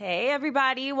Hey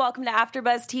everybody, welcome to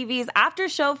AfterBuzz TV's After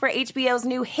Show for HBO's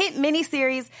new hit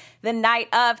miniseries, The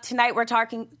Night of. Tonight we're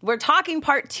talking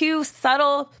part 2,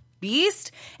 Subtle Beast,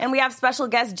 and we have special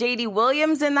guest J.D.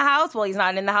 Williams in the house. Well, he's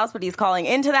not in the house, but he's calling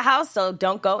into the house, so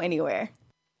don't go anywhere.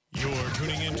 You're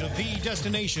tuning into the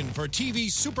destination for TV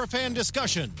superfan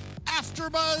discussion,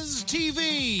 AfterBuzz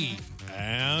TV.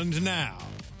 And now,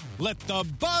 let the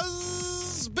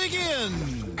buzz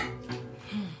begin.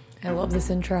 I love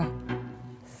this intro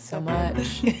so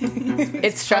much.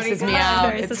 It stresses me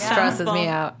out. It stresses me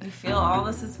out. You feel all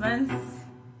the suspense,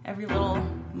 every little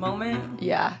moment.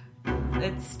 Yeah.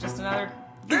 It's just another...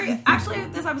 Actually,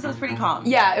 this episode's pretty calm.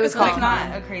 Yeah, it was calm. It's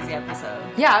not a crazy episode.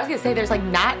 Yeah, I was going to say there's like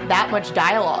not that much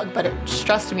dialogue, but it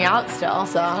stressed me out still,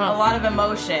 so I don't know. A lot of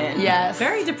emotion. Yes.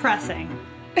 Very depressing.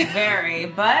 Very,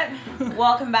 but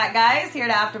welcome back, guys, here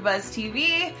to AfterBuzz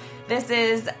TV. This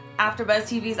is AfterBuzz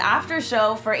TV's After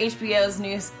Show for HBO's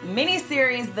new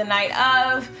miniseries, The Night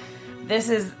of. This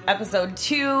is episode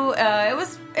 2. It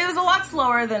was a lot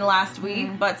slower than last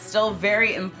week, but still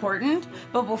very important.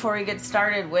 But before we get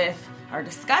started with our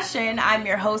discussion, I'm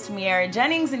your host, Miara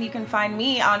Jennings, and you can find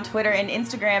me on Twitter and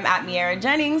Instagram at Miara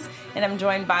Jennings, and I'm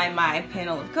joined by my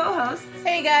panel of co-hosts.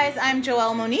 Hey guys, I'm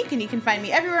Joelle Monique, and you can find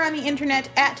me everywhere on the internet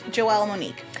at Joelle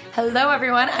Monique. Hello,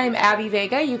 everyone. I'm Abby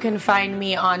Vega. You can find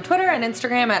me on Twitter and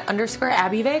Instagram at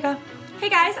 _Abby Vega. Hey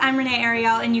guys, I'm Renee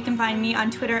Ariel, and you can find me on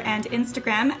Twitter and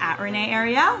Instagram at Renee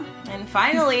Ariel. And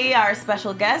finally, our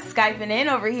special guest, Skyping in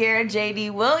over here, J.D.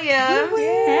 Williams.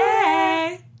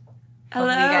 Hey! Hello.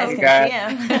 Hopefully you guys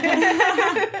can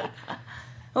see him.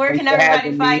 Where can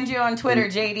everybody find you on Twitter,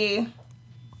 JD?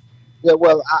 Yeah,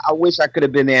 well, I wish I could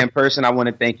have been there in person. I want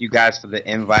to thank you guys for the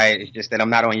invite. It's just that I'm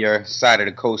not on your side of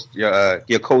the coast,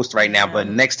 your coast right now. But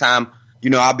next time,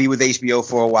 I'll be with HBO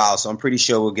for a while, so I'm pretty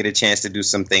sure we'll get a chance to do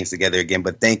some things together again.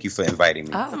 But thank you for inviting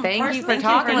me. Oh, thank you for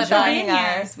talking with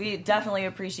us. We definitely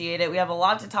appreciate it. We have a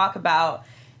lot to talk about.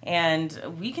 And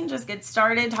we can just get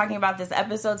started talking about this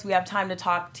episode so we have time to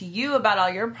talk to you about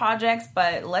all your projects,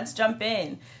 but let's jump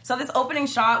in. So this opening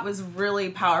shot was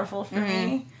really powerful for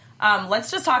me.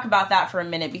 Let's just talk about that for a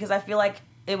minute because I feel like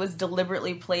it was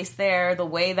deliberately placed there, the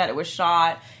way that it was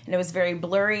shot, and it was very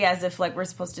blurry as if like we're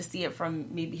supposed to see it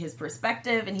from maybe his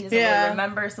perspective and he doesn't really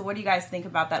remember. So what do you guys think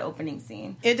about that opening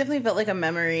scene? It definitely felt like a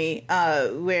memory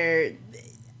where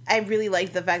I really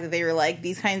liked the fact that they were like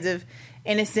these kinds of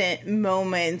innocent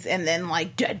moments and then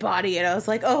like dead body, and I was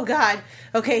like, oh god,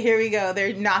 okay, here we go,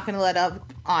 they're not gonna let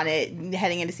up on it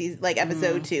heading into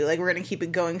episode 2. Like we're gonna keep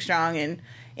it going strong and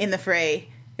in the fray.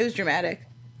 It was dramatic.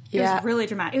 It was really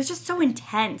dramatic. It was just so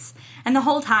intense. And the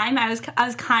whole time, I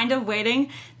was kind of waiting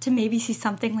to maybe see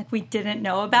something like we didn't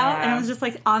know about. Yeah. And I was just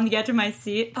like on the edge of my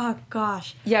seat. Oh,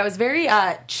 gosh. Yeah, it was very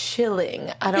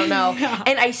chilling. I don't know.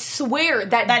 And I swear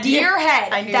that deer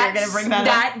head. I knew you were going to bring that up.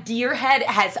 That deer head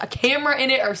has a camera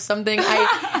in it or something.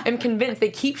 I am convinced. They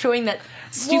keep showing that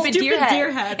stupid deer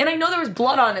head. And I know there was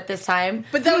blood on it this time.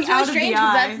 But that was really strange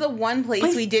because that's the one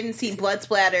place we didn't see blood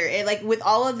splatter. And like with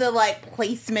all of the like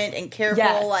placement and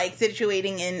careful like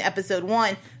situating in episode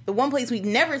 1, the one place we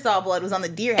never saw blood was on the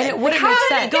deer head. And it wouldn't make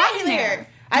sense. Got in there.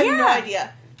 I have no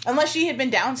idea. Unless she had been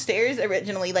downstairs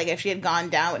originally, like if she had gone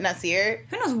down with Nasir.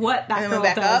 Who knows what that girl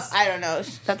back does? Up? I don't know.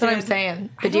 That's what I'm saying.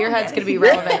 The deer head's going to be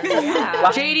relevant.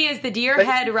 JD, is the deer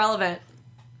head relevant?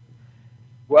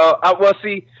 Well,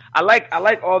 see, I like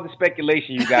all the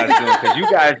speculation you guys are doing because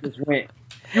you guys just went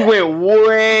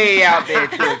way out there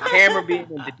to the camera being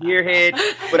in the deer head.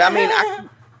 But I mean,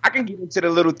 I can get into the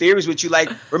little theories with you. Like,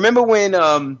 remember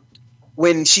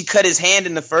when she cut his hand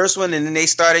in the first one, and then they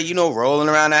started, rolling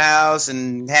around the house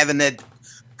and having that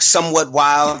somewhat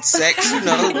wild sex.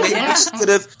 Maybe she could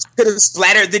have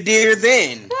splattered the deer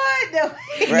then. What? No.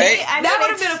 Right? That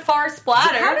would have been a far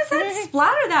splatter. How does that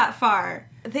splatter that far?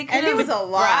 They could and it was a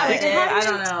lot. I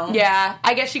don't know. Yeah,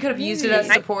 I guess she could have used it as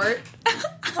support.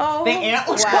 Oh, the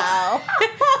antlers. Wow.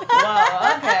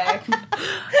 Wow, okay.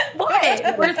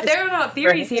 What? We're throwing out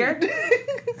theories here.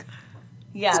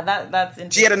 Yeah, that's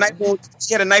interesting. She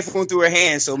had a knife wound through her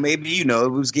hand, so maybe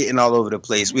it was getting all over the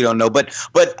place. We don't know, but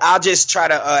I'll just try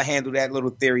to handle that little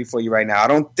theory for you right now. I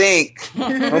don't think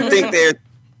there's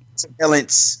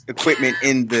surveillance equipment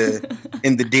in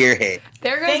the deer head.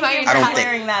 There goes Thank my you for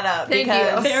clearing that up. Thank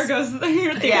because you. There goes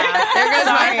your theory. Yeah, there goes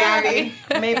sorry, my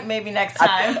Abby. Maybe next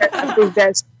time. I think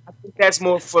that's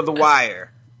more for The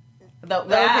Wire.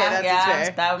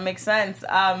 That would make sense.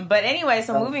 But anyway,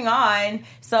 so moving on.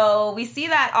 So we see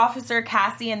that Officer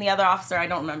Cassie and the other officer, I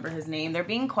don't remember his name, they're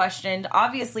being questioned.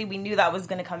 Obviously, we knew that was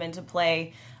going to come into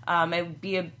play It would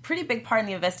be a pretty big part in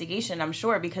the investigation, I'm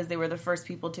sure, because they were the first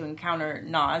people to encounter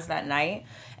Nas that night.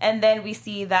 And then we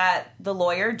see that the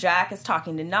lawyer, Jack, is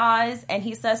talking to Nas, and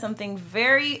he says something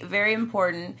very, very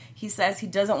important. He says he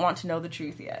doesn't want to know the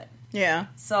truth yet. Yeah.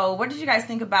 So what did you guys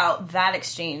think about that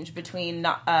exchange between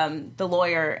the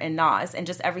lawyer and Nas and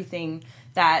just everything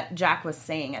that Jack was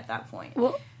saying at that point?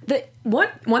 Well,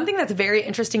 one thing that's very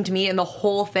interesting to me in the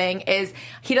whole thing is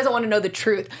he doesn't want to know the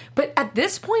truth. But at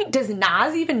this point, does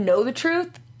Nas even know the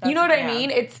truth? You know what I mean?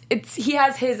 It's he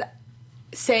has his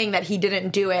saying that he didn't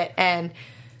do it, and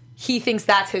he thinks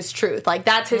that's his truth. Like,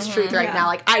 that's his truth right now.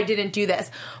 Like, I didn't do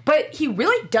this. But he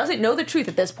really doesn't know the truth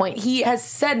at this point. He has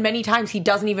said many times he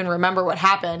doesn't even remember what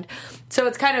happened. So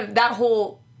it's kind of that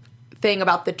whole thing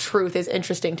about the truth is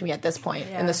interesting to me at this point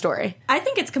in the story. I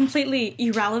think it's completely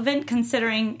irrelevant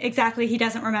considering exactly he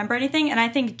doesn't remember anything, and I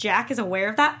think Jack is aware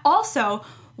of that. Also,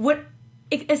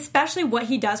 especially what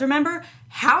he does remember,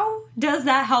 how does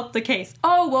that help the case?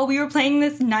 Oh, well, we were playing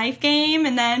this knife game,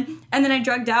 and then I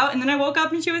drugged out, and then I woke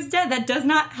up and she was dead. That does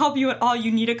not help you at all.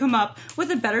 You need to come up with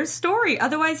a better story.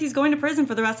 Otherwise, he's going to prison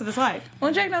for the rest of his life.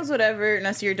 Well, Jack knows whatever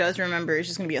Nasir does remember is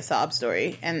just going to be a sob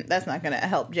story, and that's not going to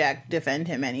help Jack defend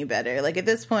him any better. Like, at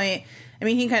this point, I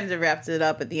mean, he kind of wraps it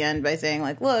up at the end by saying,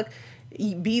 like, look,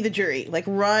 be the jury. Like,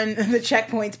 run the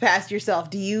checkpoints past yourself.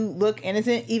 Do you look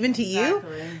innocent even to you?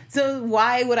 So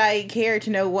why would I care to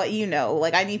know what you know?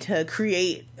 Like, I need to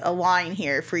create a line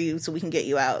here for you so we can get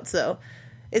you out. So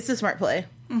it's a smart play.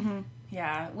 Mm-hmm.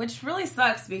 Yeah, which really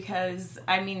sucks because,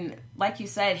 I mean, like you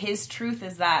said, his truth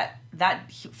is that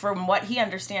from what he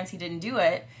understands, he didn't do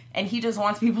it, and he just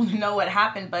wants people to know what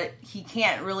happened, but he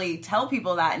can't really tell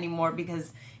people that anymore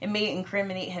because it may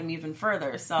incriminate him even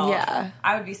further. So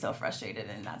I would be so frustrated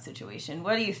in that situation.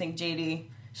 What do you think, JD?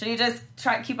 Should he just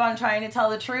keep on trying to tell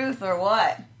the truth or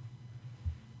what?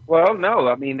 Well, no.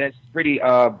 I mean, that's pretty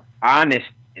honest,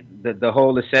 the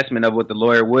whole assessment of what the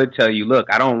lawyer would tell you.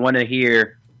 Look, I don't want to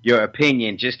hear your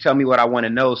opinion. Just tell me what I want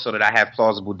to know so that I have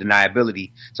plausible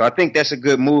deniability. So I think that's a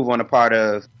good move on the part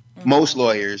of most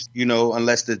lawyers, you know,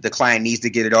 unless the client needs to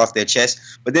get it off their chest.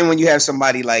 But then when you have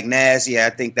somebody like Nas,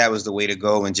 I think that was the way to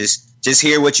go, and just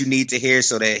hear what you need to hear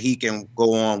so that he can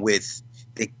go on with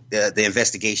the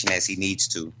investigation as he needs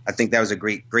to. I think that was a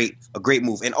great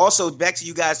move. And also, back to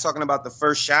you guys talking about the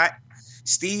first shot,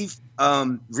 Steve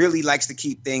really likes to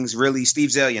keep things really, Steve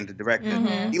Zalian, the director,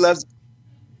 he loves to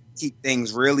keep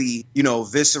things really, you know,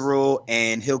 visceral,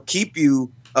 and he'll keep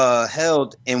you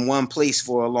held in one place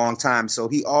for a long time. So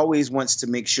he always wants to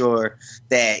make sure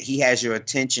that he has your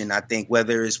attention. I think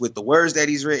whether it's with the words that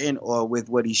he's written or with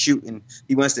what he's shooting,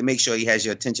 he wants to make sure he has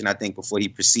your attention, I think, before he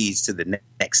proceeds to the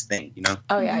next thing, you know?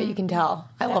 Oh, yeah, you can tell.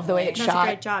 I love the way it's shot.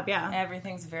 A great job, yeah.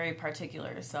 Everything's very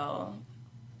particular, so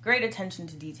great attention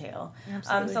to detail.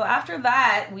 So after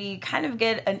that, we kind of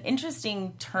get an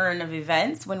interesting turn of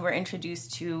events when we're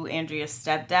introduced to Andrea's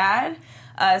stepdad.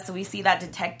 So we see that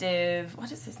detective,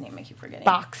 what is his name? I keep forgetting.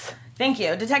 Box. Thank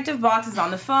you. Detective Box is on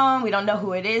the phone. We don't know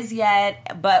who it is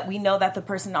yet, but we know that the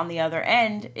person on the other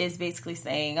end is basically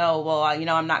saying, oh, well, you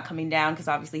know, I'm not coming down because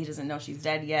obviously he doesn't know she's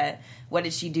dead yet. What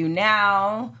did she do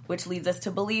now? Which leads us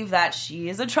to believe that she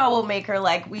is a troublemaker,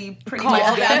 like we pretty much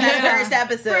got in that first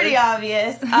episode. Pretty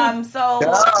obvious. Right?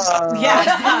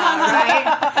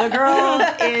 The girl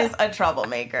is a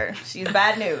troublemaker. She's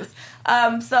bad news.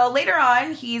 So later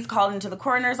on, he's called into the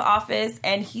coroner's office,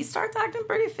 and he starts acting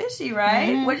pretty fishy, right?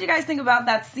 Mm-hmm. What did you guys think about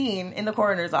that scene in the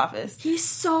coroner's office? He's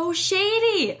so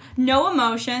shady. No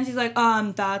emotions. He's like,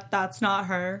 that's not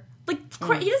her. Like, he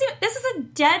doesn't even, this is a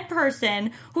dead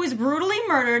person who is brutally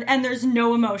murdered, and there's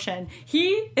no emotion.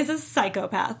 He is a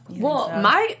psychopath. Well,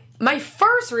 my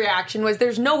first reaction was,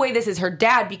 there's no way this is her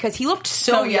dad, because he looked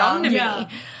so young to me.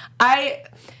 I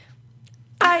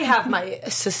have my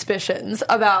suspicions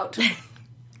about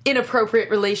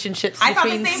inappropriate relationships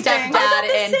between stepdad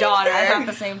and daughter. I thought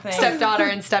the same thing. Stepdaughter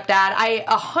and stepdad. I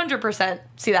 100%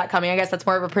 see that coming. I guess that's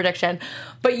more of a prediction.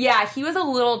 But yeah, he was a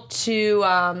little too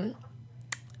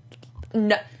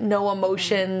no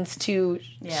emotions, too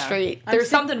straight. There's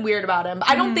something weird about him.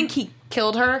 I don't think he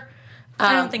killed her.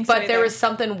 I don't think so But there was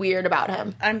something weird about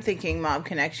him. I'm thinking mob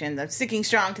connection. I'm sticking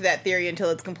strong to that theory until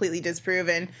it's completely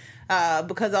disproven.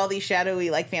 Because all these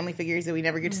shadowy, like, family figures that we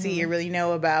never get to see or really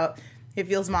know about, it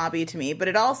feels mobby to me. But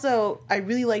it also, I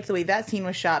really liked the way that scene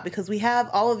was shot, because we have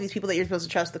all of these people that you're supposed to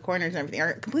trust, the coroners and everything,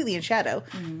 are completely in shadow.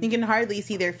 You can hardly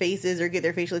see their faces or get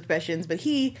their facial expressions, but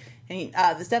he, and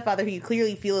the stepfather, who you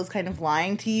clearly feel is kind of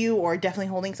lying to you or definitely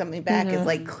holding something back, is,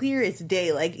 like, clear as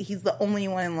day. Like, he's the only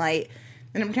one in light.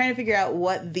 And I'm trying to figure out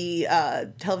what the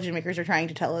television makers are trying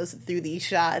to tell us through these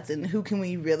shots, and who can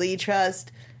we really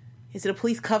trust. Is it a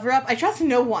police cover-up? I trust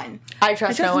no one. I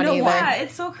trust no one either. Yeah,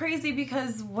 it's so crazy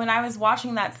because when I was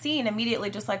watching that scene, immediately,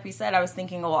 just like we said, I was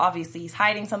thinking, well, obviously he's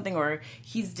hiding something or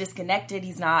he's disconnected.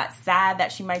 He's not sad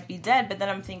that she might be dead. But then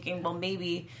I'm thinking, well,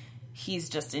 maybe he's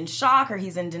just in shock or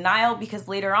he's in denial because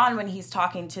later on when he's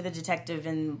talking to the detective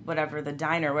in whatever, the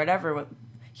diner, whatever,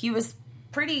 he was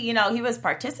pretty, he was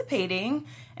participating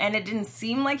and it didn't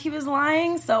seem like he was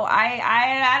lying. So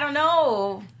I don't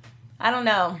know. I don't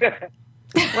know.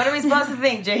 What are we supposed to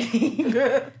think,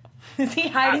 JD? Is he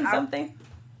hiding something?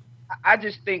 I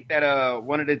just think that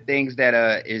one of the things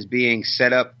that is being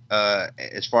set up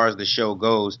as far as the show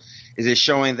goes is it's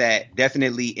showing that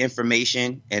definitely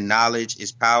information and knowledge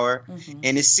is power. Mm-hmm.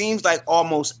 And it seems like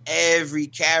almost every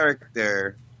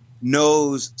character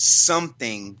knows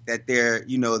something that they're,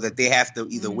 that they have to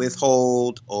either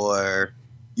withhold or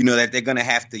that they're going to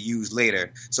have to use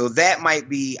later. So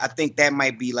I think that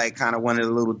might be like kind of one of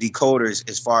the little decoders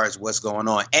as far as what's going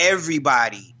on.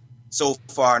 Everybody so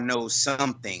far knows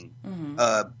something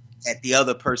that the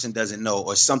other person doesn't know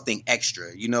or something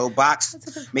extra. Box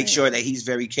makes sure that he's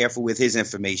very careful with his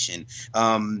information.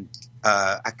 I'm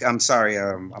sorry.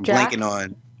 I'm blanking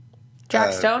on.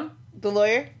 Jack Stone? The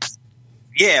lawyer?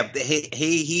 Yeah,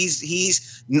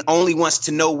 he's only wants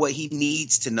to know what he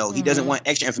needs to know. He doesn't want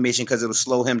extra information because it'll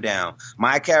slow him down.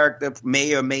 My character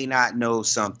may or may not know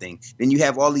something. Then you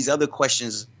have all these other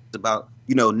questions about,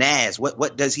 Naz.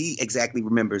 What does he exactly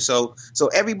remember? So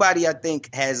everybody, I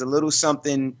think, has a little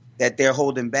something that they're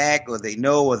holding back, or they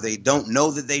know, or they don't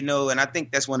know that they know. And I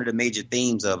think that's one of the major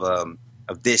themes of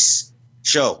this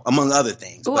show, among other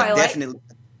things. Ooh, but definitely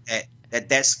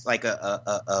that's like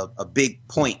a big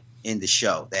point in the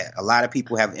show, that a lot of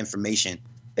people have information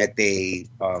that they're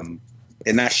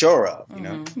not sure of,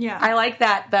 Yeah, I like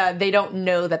that they don't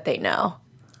know that they know.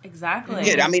 Exactly.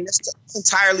 Yeah, I mean that's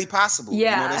entirely possible.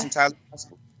 Yeah, that's entirely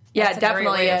possible. Yeah, it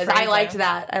definitely is. I liked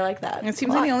that. I like that. It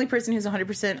seems like the only person who's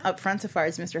 100% upfront so far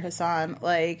is Mr. Hassan.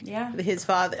 Like, his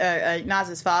father,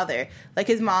 Naz's father. Like,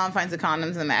 his mom finds the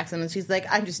condoms in the Maxim, and she's like,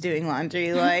 I'm just doing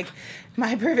laundry. Like,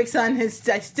 my perfect son I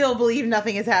still believe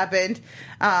nothing has happened.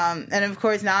 And, of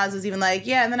course, Naz was even like,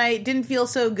 yeah, and then I didn't feel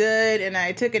so good, and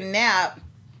I took a nap.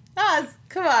 Naz,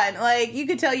 come on. Like, you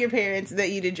could tell your parents that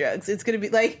you did drugs. It's going to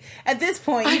be, like, at this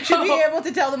point, you should be able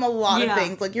to tell them a lot of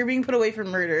things. Like, you're being put away for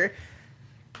murder.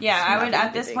 Yeah, I would,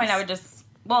 at this point, I would just,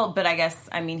 but I guess,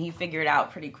 he figured out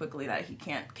pretty quickly that he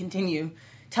can't continue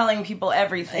telling people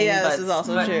everything. Yeah, this is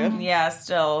also true. Yeah,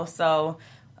 still. So,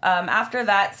 after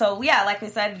that, like we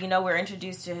said, we're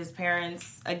introduced to his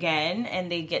parents again,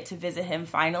 and they get to visit him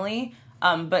finally.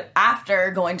 But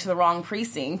after going to the wrong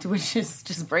precinct, which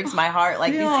just breaks my heart.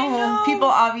 Like, these people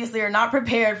obviously are not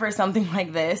prepared for something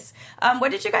like this. What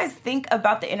did you guys think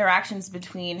about the interactions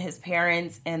between his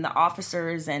parents and the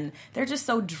officers? And they're just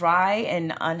so dry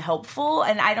and unhelpful.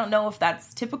 And I don't know if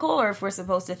that's typical or if we're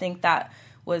supposed to think that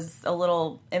was a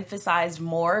little emphasized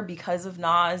more because of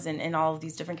Nas and all of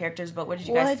these different characters. But what did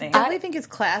you guys think? I definitely think his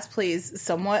class plays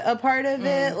somewhat a part of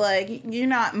it. Like, you're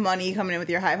not money coming in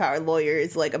with your high-powered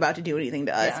lawyers, like, about to do anything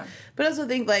to us. Yeah. But I also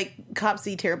think, like, cops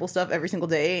see terrible stuff every single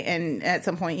day, and at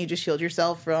some point you just shield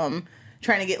yourself from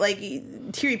trying to get, like,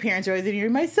 teary parents are always in here,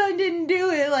 my son didn't do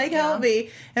it, like, help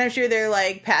me. And I'm sure they're,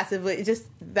 like, passively, just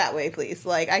that way, please.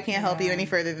 Like, I can't help you any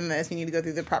further than this. You need to go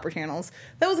through the proper channels.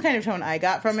 That was the kind of tone I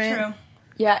got from it. True.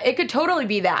 Yeah, it could totally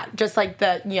be that. Just like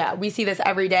we see this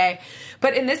every day.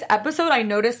 But in this episode, I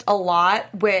noticed a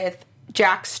lot with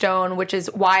Jack Stone, which is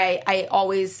why I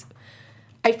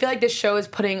feel like this show is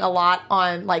putting a lot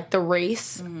on, like, the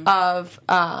race of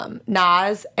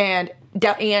Nas and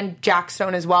Jack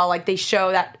Stone as well. Like, they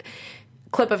show that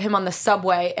clip of him on the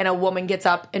subway and a woman gets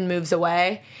up and moves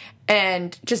away.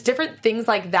 And just different things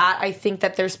like that. I think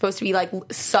that there's supposed to be, like,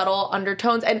 subtle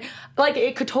undertones. And, like,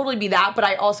 it could totally be that, but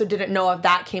I also didn't know if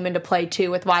that came into play,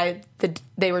 too, with why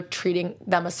they were treating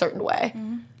them a certain way.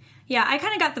 Mm-hmm. Yeah, I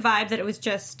kind of got the vibe that it was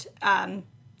just kind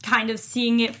of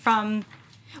seeing it from...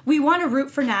 We want to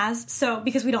root for Naz,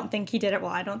 because we don't think he did it.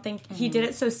 Well, I don't think he did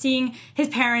it. So seeing his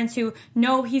parents who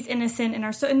know he's innocent and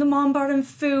are so... And the mom brought him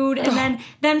food, and then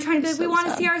them trying to be like, we want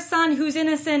to see our son who's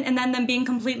innocent, and then them being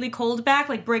completely cold back,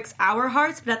 like, breaks our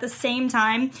hearts. But at the same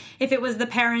time, if it was the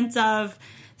parents of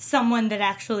someone that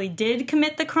actually did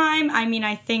commit the crime,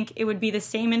 I think it would be the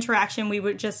same interaction. We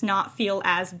would just not feel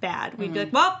as bad. We'd be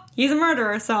like, well, he's a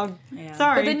murderer, so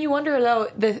sorry. But then you wonder,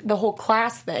 though, the whole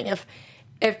class thing.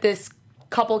 If this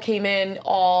couple came in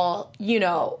all,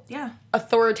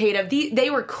 authoritative. They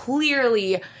were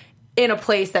clearly in a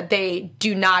place that they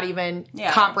do not even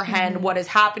comprehend what is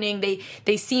happening.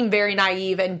 They seem very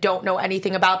naive and don't know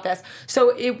anything about this.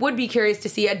 So it would be curious to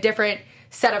see a different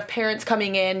set of parents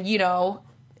coming in, you know,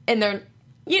 and they're,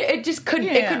 you know, it just could,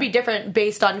 it could be different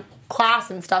based on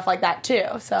class and stuff like that too.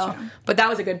 So, but that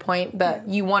was a good point that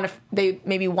you want to, they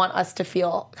maybe want us to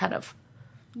feel kind of.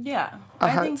 Yeah,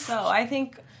 I think so. I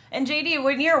think, and JD,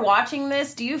 when you're watching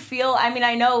this, do you feel, I mean,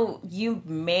 I know you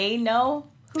may know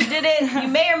who did it. You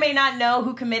may or may not know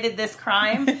who committed this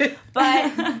crime,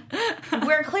 but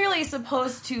we're clearly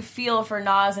supposed to feel for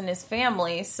Nas and his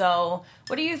family. So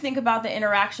what do you think about the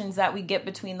interactions that we get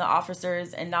between the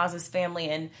officers and Nas's family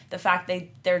and the fact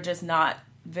they're just not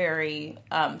very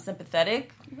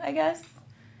sympathetic, I guess?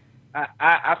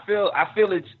 I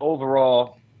feel it's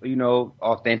overall, you know,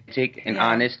 authentic and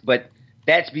honest, but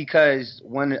that's because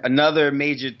another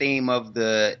major theme of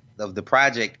the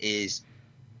project is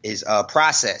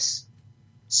process.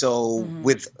 So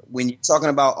when you're talking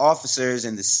about officers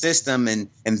and the system and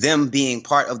them being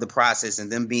part of the process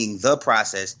and them being the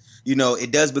process, you know,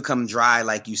 it does become dry,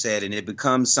 like you said, and it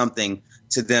becomes something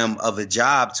to them of a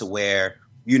job to where,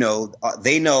 you know,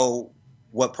 they know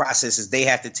what processes they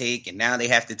have to take, and now they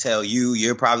have to tell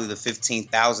you're probably the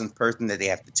 15,000th person that they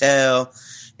have to tell.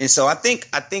 And so I think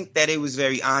that it was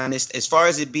very honest. As far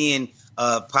as it being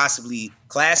possibly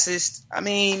classist, I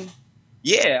mean,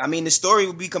 the story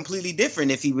would be completely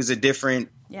different if he was a different,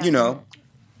 you know,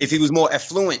 if he was more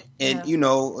affluent and, you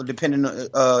know, depending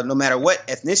on no matter what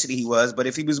ethnicity he was. But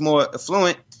if he was more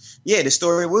affluent, the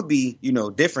story would be, you know,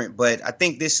 different. But I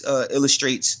think this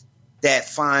illustrates that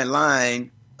fine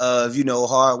line of, you know,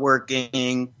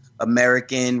 hardworking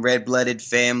American red-blooded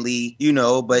family, you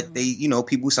know, but they, you know,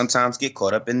 people sometimes get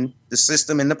caught up in the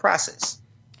system and the process.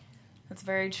 That's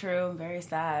very true. Very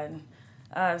sad.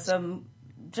 I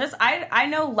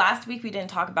know last week we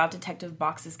didn't talk about Detective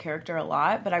Box's character a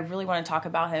lot, but I really want to talk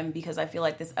about him because I feel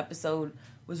like this episode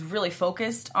was really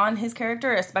focused on his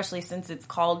character, especially since it's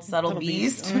called Subtle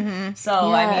Beast. Mm-hmm.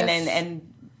 So, yes. I mean, and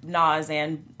Nas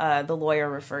and the lawyer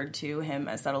referred to him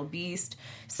as Subtle Beast.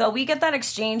 So we get that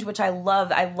exchange, which I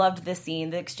loved. I loved this scene,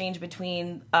 the exchange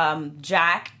between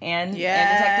Jack and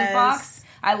Detective Box.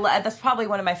 That's probably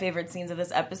one of my favorite scenes of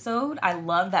this episode. I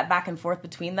love that back and forth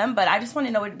between them. But I just want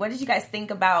to know, what did you guys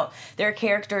think about their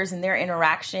characters and their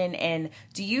interaction? And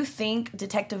do you think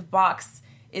Detective Box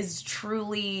is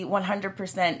truly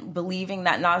 100% believing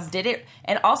that Nas did it?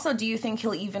 And also, do you think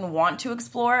he'll even want to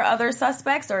explore other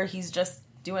suspects, or he's just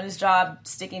doing his job,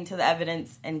 sticking to the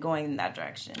evidence, and going in that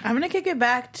direction? I'm going to kick it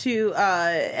back to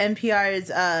NPR's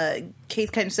case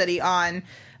kind of study on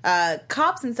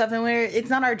cops and stuff, and where it's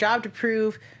not our job to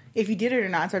prove if you did it or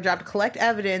not. It's our job to collect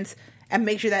evidence and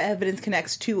make sure that evidence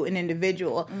connects to an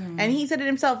individual. Mm-hmm. And he said it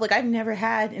himself, like, I've never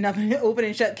had an open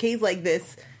and shut case like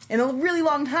this in a really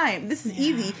long time. This is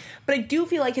easy. But I do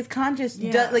feel like his conscience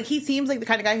does, like, he seems like the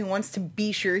kind of guy who wants to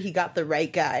be sure he got the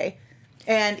right guy.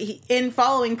 And in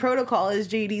following protocol, as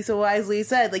JD so wisely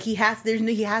said, like, he has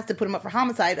to put him up for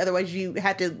homicide, otherwise you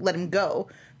had to let him go.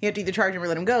 You have to either charge him or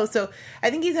let him go. So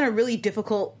I think he's in a really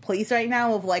difficult place right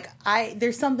now of, like,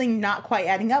 there's something not quite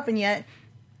adding up, and yet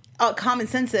common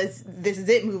sense says this is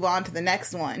it, move on to the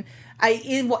next one.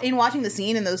 In watching the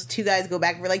scene and those two guys go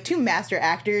back, we're like two master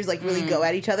actors, like, really go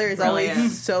at each other is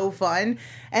always so fun.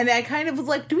 And I kind of was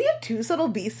like, do we have two subtle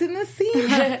beasts in this scene?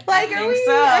 Like,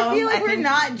 I feel like we're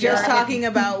not just talking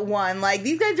about one. Like,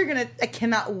 these guys I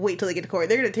cannot wait till they get to court.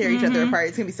 They're gonna tear each other apart.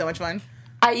 It's gonna be so much fun.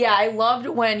 I loved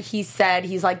when he said,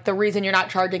 he's like, the reason you're not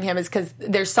charging him is because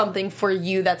there's something for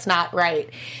you that's not right.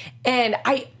 And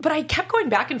but I kept going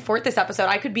back and forth this episode.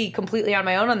 I could be completely on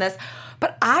my own on this,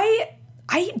 but I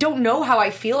don't know how I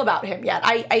feel about him yet.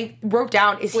 I wrote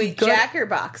down, is he good? Jack or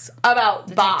Box? About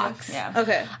Detective. Box. Yeah.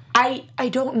 Okay. I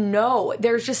don't know.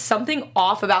 There's just something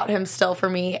off about him still for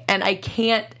me, and I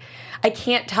can't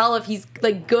tell if he's,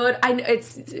 like, good. I know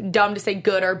it's dumb to say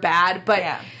good or bad, but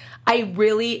I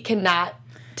really cannot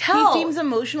tell. He seems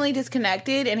emotionally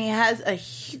disconnected, and he has a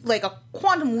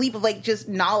quantum leap of, like, just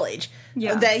knowledge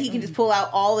that he can just pull out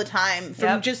all the time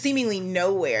from just seemingly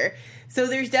nowhere. So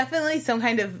there's definitely some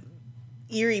kind of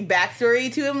eerie backstory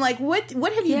to him. Like, what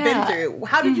have you been through?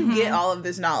 How did you get all of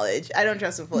this knowledge? I don't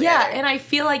trust him fully. Yeah, and I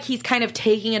feel like he's kind of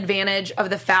taking advantage of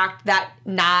the fact that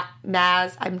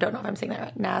Nas, I don't know if I'm saying that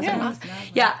right, Nas or Nas.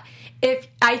 Yeah.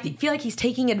 I feel like he's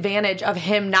taking advantage of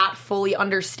him not fully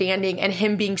understanding and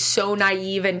him being so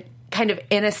naive and kind of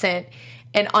innocent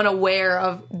and unaware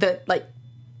of the, like,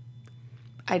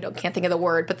 can't think of the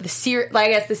word, but the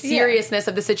seriousness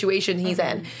of the situation he's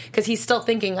in, because he's still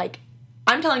thinking, like,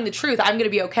 I'm telling the truth, I'm going to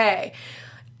be okay.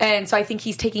 And so I think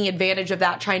he's taking advantage of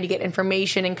that, trying to get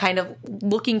information and kind of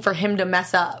looking for him to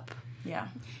mess up.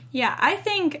 Yeah, I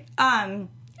think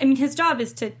I mean, his job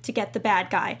is to get the bad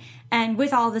guy. And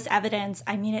with all this evidence,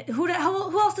 I mean, who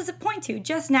else does it point to?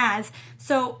 Just Naz.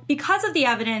 So because of the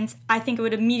evidence, I think it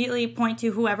would immediately point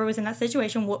to whoever was in that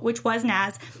situation, which was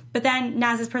Naz. But then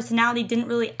Naz's personality didn't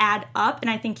really add up,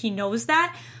 and I think he knows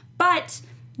that. But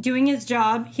doing his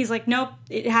job, he's like, nope,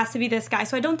 it has to be this guy.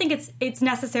 So I don't think it's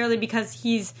necessarily because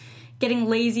he's getting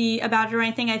lazy about it or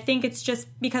anything. I think it's just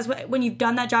because when you've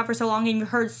done that job for so long and you've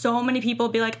heard so many people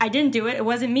be like, I didn't do it, it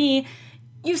wasn't me,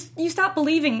 you stop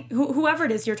believing whoever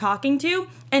it is you're talking to,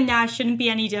 and Naz shouldn't be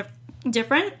any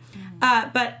different.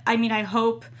 But, I mean, I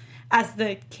hope as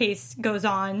the case goes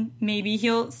on, maybe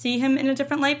he'll see him in a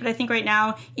different light. But I think right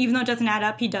now, even though it doesn't add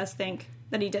up, he does think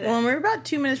that he did it. Well, and we're about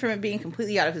 2 minutes from it being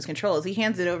completely out of his control as he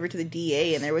hands it over to the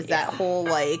DA, and there was that whole,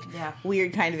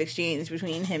 weird kind of exchange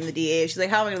between him and the DA. She's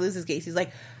like, how am I going to lose this case? He's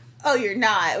like, oh, you're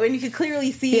not. When you could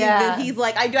clearly see that he's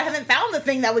like, I haven't found the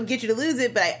thing that would get you to lose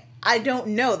it, but I don't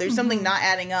know. There's something not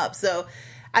adding up. So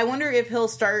I wonder if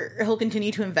he'll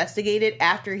continue to investigate it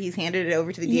after he's handed it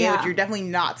over to the DA, which you're definitely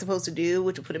not supposed to do,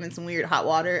 which will put him in some weird hot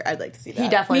water. I'd like to see that. He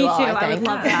definitely will, Me too. I I would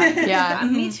love that. Yeah.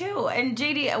 Me too. And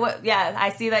JD, I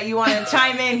see that you want to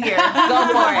chime in here. Go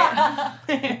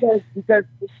for it. because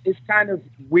it's kind of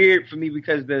weird for me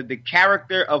because the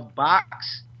character of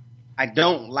Box, I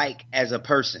don't like as a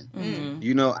person. Mm-hmm.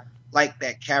 You know, I like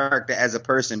that character as a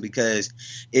person because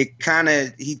it kind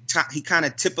of he kind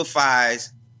of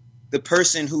typifies the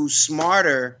person who's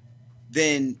smarter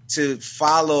than to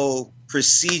follow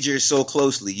procedures so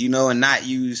closely, you know, and not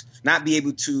be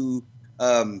able to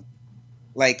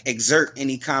exert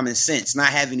any common sense,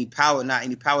 not any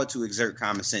power to exert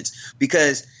common sense.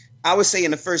 Because I would say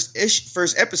in the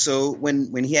first episode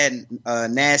when he had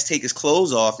Naz take his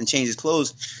clothes off and change his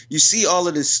clothes, you see all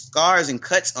of the scars and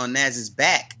cuts on Naz's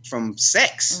back from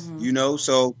sex, you know.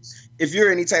 So if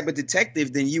you're any type of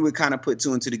detective, then you would kind of put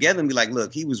two and two together and be like,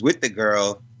 look, he was with the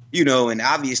girl, you know, and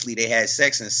obviously they had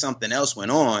sex and something else went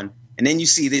on. And then you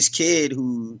see this kid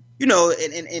who, you know,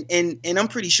 and I'm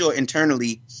pretty sure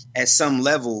internally at some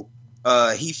level,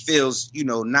 he feels, you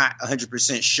know, not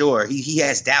 100% sure. He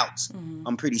has doubts,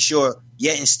 I'm pretty sure.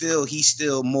 Yet and still, he's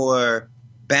still more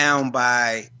bound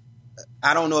by,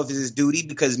 I don't know if it's his duty,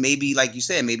 because maybe, like you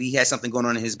said, maybe he has something going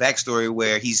on in his backstory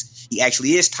where he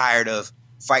actually is tired of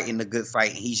fighting the good fight,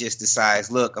 and he just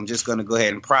decides, look, I'm just going to go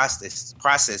ahead and process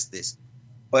this.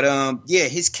 But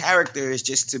his character is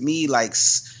just, to me, like,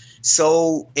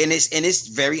 so, and it's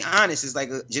very honest. It's like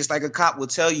just like a cop will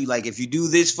tell you, like, if you do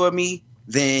this for me,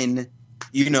 then,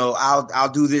 you know, I'll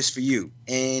do this for you.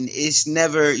 And it's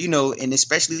never, you know, and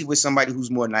especially with somebody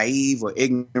who's more naive or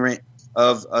ignorant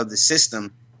of the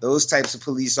system, those types of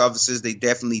police officers, they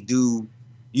definitely do,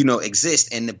 you know,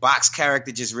 exist. And the Box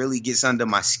character just really gets under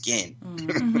my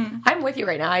skin. I'm with you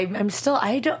right now.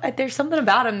 There's something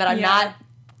about him that I'm not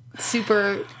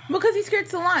super... Because he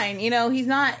skirts the line. You know, he's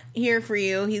not here for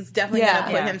you. He's definitely going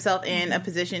to put himself in a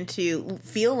position to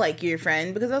feel like your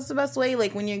friend, because that's the best way,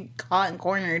 like, when you're caught and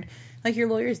cornered, like, your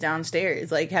lawyer's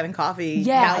downstairs, like, having coffee,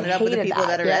 pounding it up with the people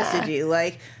that arrested you.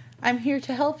 Like, I'm here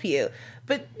to help you.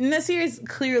 But in this series,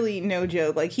 clearly no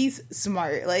joke. Like, he's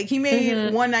smart. Like, he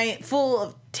made one night full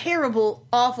of terrible,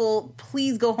 awful,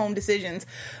 please go home decisions.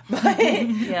 But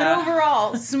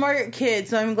overall, smart kid.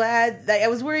 So I'm glad that I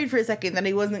was worried for a second that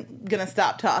he wasn't going to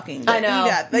stop talking. But I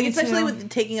know. Like, especially with the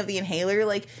taking of the inhaler.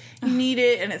 Like, you need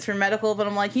it and it's for medical. But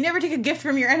I'm like, you never take a gift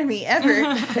from your enemy, ever.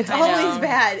 It's always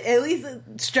bad. At least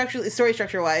story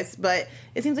structure wise. But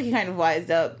it seems like he kind of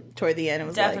wised up toward the end. It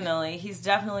was definitely. He's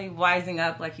definitely wising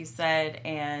up, like you said.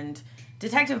 And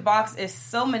Detective Box is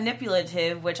so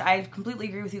manipulative, which I completely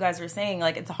agree with you guys were saying.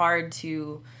 Like, it's hard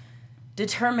to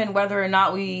determine whether or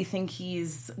not we think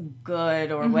he's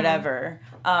good or whatever.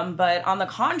 But on the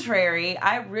contrary,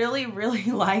 I really, really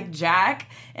like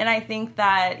Jack. And I think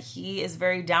that he is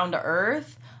very down to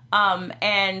earth.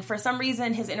 And for some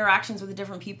reason, his interactions with the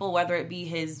different people, whether it be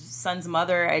his son's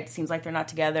mother, it seems like they're not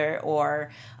together,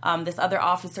 or this other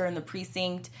officer in the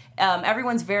precinct,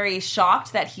 everyone's very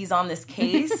shocked that he's on this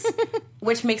case,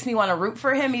 which makes me want to root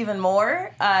for him even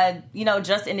more. You know,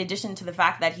 just in addition to the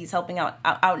fact that he's helping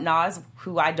out Naz,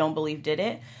 who I don't believe did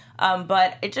it.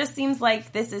 But it just seems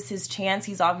like this is his chance.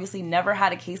 He's obviously never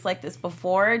had a case like this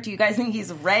before. Do you guys think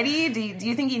he's ready? Do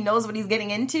you think he knows what he's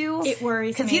getting into? It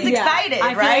worries me. Because he's excited, I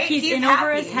feel right? like he's in happy.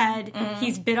 over his head.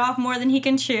 He's bit off more than he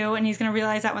can chew, and he's going to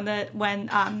realize that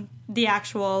when the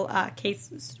actual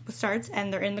case starts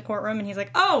and they're in the courtroom, and he's like,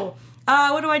 oh,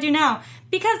 what do I do now?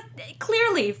 Because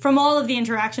clearly, from all of the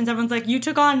interactions, everyone's like, you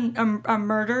took on a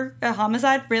murder, a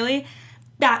homicide, really?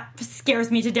 that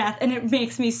scares me to death, and it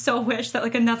makes me so wish that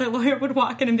like another lawyer would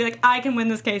walk in and be like, I can win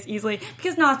this case easily,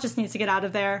 because Nas just needs to get out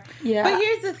of there. Yeah. But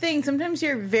here's the thing. Sometimes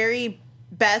your very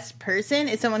best person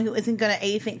is someone who isn't going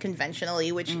to think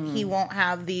conventionally, which he won't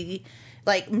have the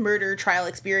like murder trial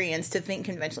experience to think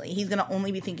conventionally. He's going to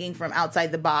only be thinking from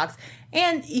outside the box.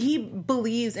 And he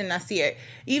believes in Nasir.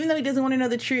 Even though he doesn't want to know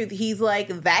the truth, he's like,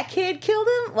 that kid killed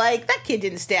him? Like, that kid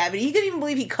didn't stab it. He couldn't even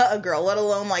believe he cut a girl, let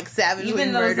alone, like, savagely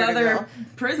Even those murdered a girl. other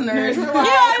prisoners. Yeah, I love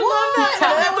that.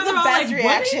 That was the best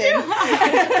reaction.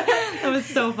 That was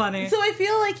so funny. So I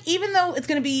feel like even though it's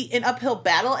going to be an uphill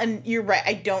battle, and you're right,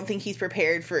 I don't think he's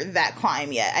prepared for that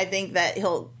climb yet. I think that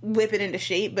he'll whip it into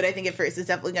shape, but I think at first it's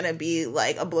definitely going to be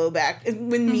like a blowback.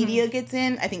 When media gets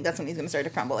in, I think that's when he's going to start to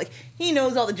crumble. Like, he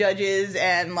knows all the judges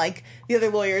and like the other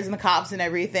lawyers and the cops and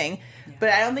everything, but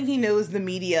I don't think he knows the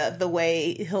media the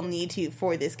way he'll need to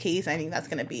for this case. I think that's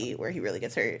going to be where he really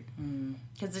gets hurt.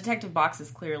 Because Detective Box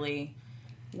is clearly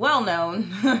well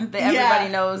known that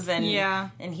everybody knows, and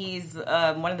he's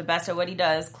one of the best at what he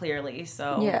does, clearly.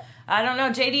 So I don't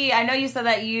know, JD, I know you said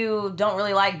that you don't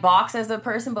really like Box as a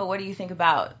person, but what do you think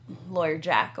about Lawyer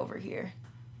Jack over here?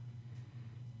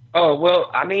 Oh, well,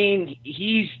 I mean,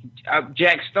 he's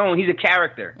Jack Stone. He's a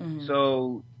character.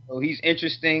 So he's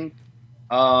interesting.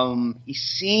 He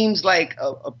seems like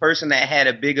a person that had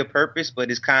a bigger purpose, but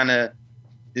is kind of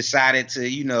decided to,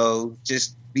 you know,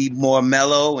 just be more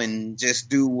mellow and just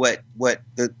do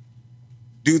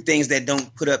do things that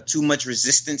don't put up too much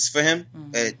resistance for him.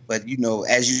 But you know,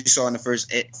 as you saw in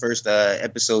the first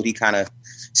episode, he kind of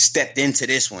stepped into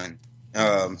this one.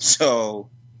 But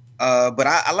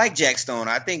I like Jack Stone.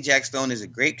 I think Jack Stone is a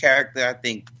great character. I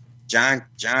think John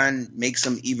makes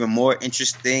him even more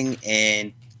interesting.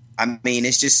 And I mean,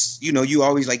 it's just, you know, you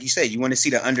always, like you said, you want to see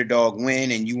the underdog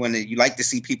win, and you like to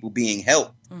see people being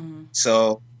helped.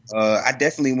 So I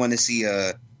definitely want to see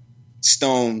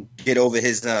Stone get over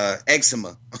his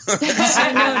eczema.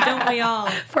 I know, don't we all?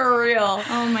 For real.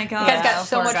 Oh my god. You guys got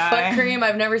so much foot cream.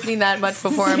 I've never seen that much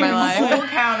before in my life. Whole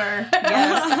counter.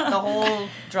 Yes. The whole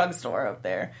drugstore up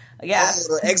there. Yes.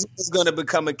 Oh, eczema is going to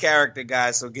become a character,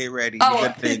 guys, so get ready. You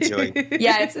have to enjoy it.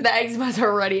 Yeah, the eczema's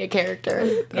already a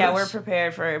character. Yeah, we're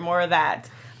prepared for more of that.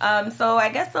 So I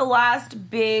guess the last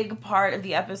big part of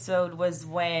the episode was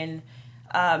when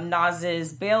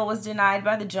Naz's bail was denied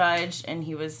by the judge and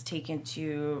he was taken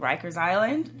to Rikers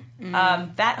Island.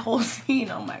 That whole scene,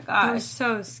 oh my gosh. It was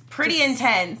so pretty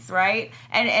intense, right?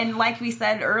 And like we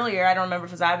said earlier, I don't remember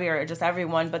if it was Abby or just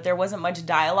everyone, but there wasn't much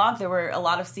dialogue. There were a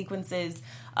lot of sequences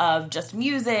of just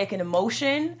music and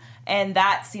emotion, and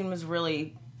that scene was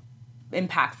really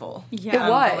impactful.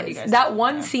 Yeah, it was. That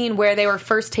one scene where they were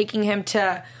first taking him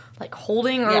to like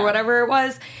holding or whatever it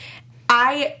was,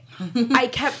 I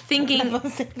kept thinking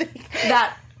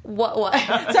that what?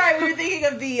 Sorry, we were thinking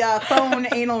of the phone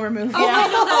anal removal.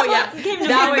 Oh yeah,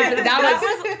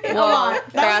 that was a lot.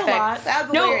 That's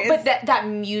hilarious. No, but that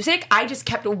music, I just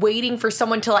kept waiting for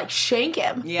someone to like shank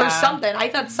him or something. I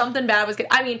thought something bad was going.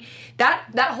 I mean, that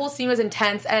whole scene was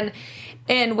intense,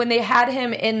 and when they had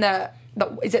him in the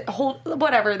is it whole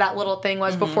whatever that little thing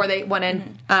was before they went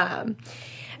in.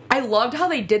 I loved how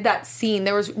they did that scene.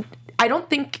 There was, I don't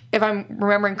think, if I'm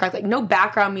remembering correctly, like no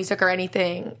background music or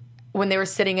anything when they were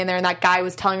sitting in there and that guy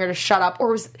was telling her to shut up,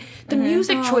 or was the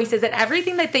music choices and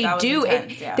everything that they do,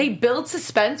 intense, they build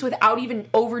suspense without even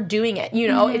overdoing it, you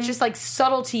know? It's just like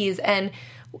subtleties and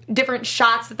different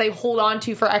shots that they hold on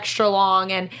to for extra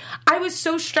long, and I was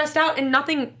so stressed out and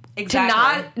nothing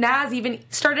to Nas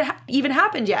even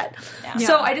happened yet.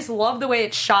 So I just love the way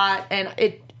it's shot, and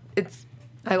it's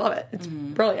I love it. It's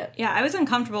brilliant. Yeah, I was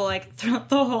uncomfortable like throughout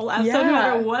the whole episode, no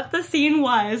matter what the scene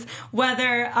was.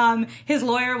 Whether his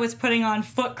lawyer was putting on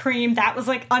foot cream, that was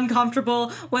like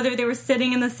uncomfortable. Whether they were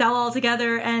sitting in the cell all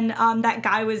together and that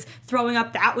guy was throwing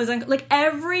up, that was like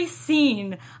every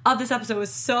scene of this episode was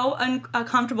so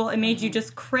uncomfortable. It made you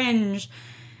just cringe.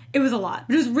 It was a lot.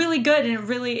 It was really good, and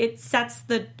it sets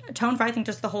the tone for I think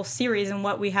just the whole series and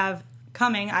what we have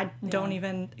coming. I don't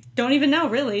even know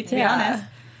really, to be honest.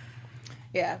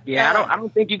 Yeah. I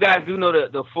don't think you guys do know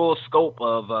the full scope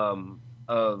of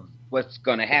what's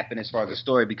going to happen as far as the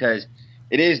story, because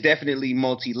it is definitely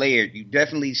multi-layered. You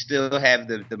definitely still have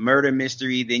the murder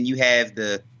mystery, then you have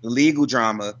the legal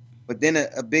drama, but then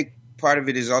a big part of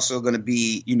it is also going to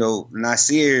be, you know,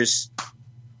 Nasir's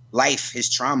life, his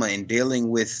trauma, and dealing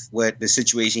with what the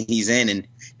situation he's in,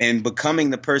 and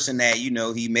becoming the person that, you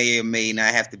know, he may or may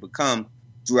not have to become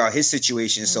throughout his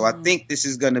situation. So I think this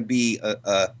is going to be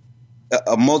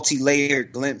a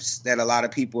multi-layered glimpse that a lot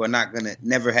of people are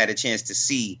never had a chance to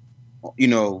see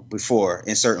before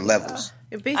in certain levels.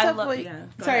 Based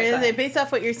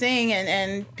off what you're saying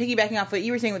and piggybacking off what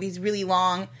you were saying with these really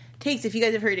long takes, if you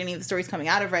guys have heard any of the stories coming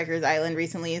out of Rikers Island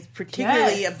recently, it's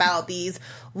particularly about these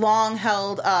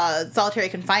long-held solitary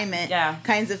confinement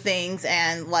kinds of things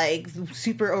and, like,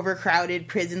 super overcrowded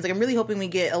prisons. Like, I'm really hoping we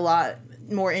get a lot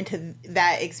more into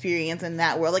that experience in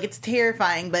that world. Like, it's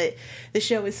terrifying, but the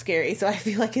show is scary, so I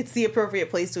feel like it's the appropriate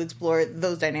place to explore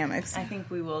those dynamics. I think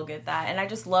we will get that. And I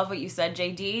just love what you said,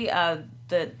 JD,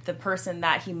 the person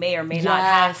that he may or may not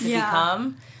have to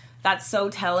become. That's so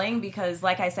telling because,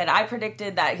 like I said, I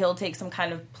predicted that he'll take some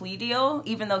kind of plea deal,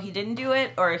 even though he didn't do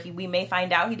it, or we may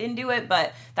find out he didn't do it,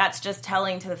 but that's just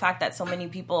telling to the fact that so many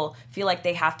people feel like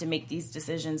they have to make these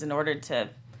decisions in order to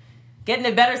get in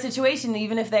a better situation,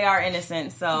 even if they are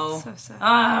innocent. So sad.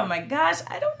 Oh my gosh,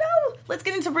 I don't know. Let's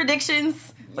get into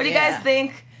predictions. What do you guys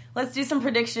think? Let's do some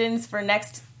predictions for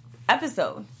next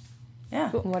episode. Yeah.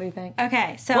 What do you think?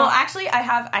 Okay, so well, actually, I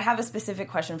have a specific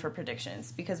question for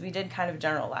predictions because we did kind of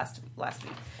general last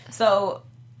week. So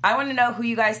I want to know who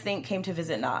you guys think came to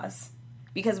visit Nas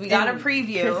because we got a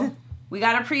preview. We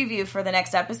got a preview for the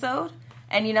next episode.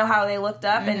 And you know how they looked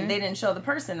up and they didn't show the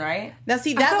person, right? Now,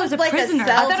 see, that was like prisoner. a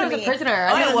cell. I thought it was a prisoner.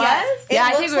 Oh, it was? Yeah,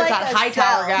 I think it was that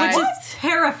Hightower guy. Which is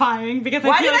terrifying because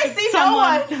why I feel did like I see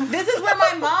someone... no one? This is where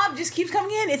my mob just keeps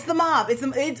coming in. It's the mob.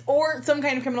 It's or some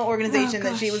kind of criminal organization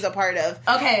that she was a part of.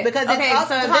 Okay, because it's up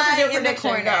so high this is your in the prediction.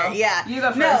 corner. Go. Yeah, You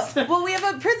go first. No, well, we have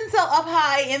a prison cell up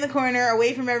high in the corner,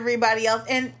 away from everybody else,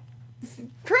 and.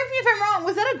 Correct me if I'm wrong.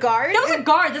 Was that a guard? That was a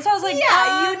guard. That's why I was like,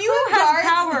 you who has guards?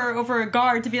 power over a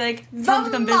guard to be like, come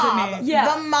to come visit me?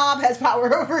 Yeah. The mob has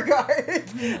power over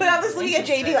guards. But I was looking at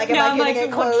JD like, am I getting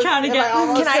it close? Trying to get.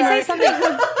 Can I say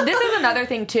something? This is another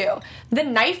thing too. The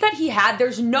knife that he had,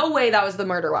 there's no way that was the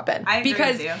murder weapon. I agree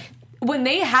with you. When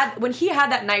he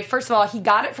had that knife, first of all, he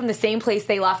got it from the same place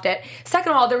they left it.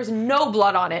 Second of all, there was no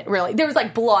blood on it, really. There was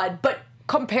like blood, but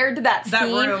compared to that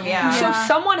scene, room, so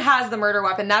someone has the murder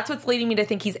weapon. That's what's leading me to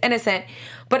think he's innocent.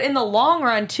 But in the long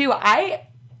run, too,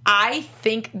 I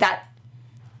think that,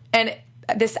 and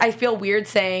this, I feel weird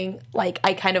saying, like,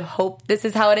 I kind of hope this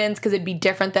is how it ends because it'd be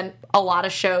different than a lot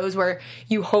of shows where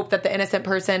you hope that the innocent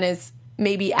person is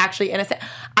maybe actually innocent.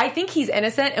 I think he's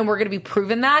innocent, and we're going to be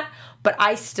proven that, but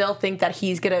I still think that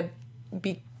he's going to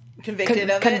be convicted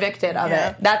of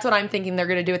it. That's what I'm thinking they're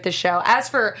going to do with this show. As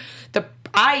for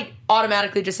I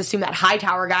automatically just assume that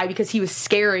Hightower guy because he was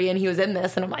scary and he was in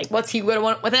this, and I'm like, what's he would have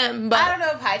want with him? But I don't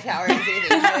know if Hightower is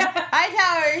anything.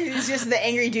 Hightower is just the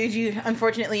angry dude you,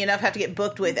 unfortunately enough, have to get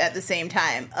booked with at the same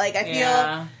time. Like, I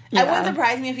feel... It wouldn't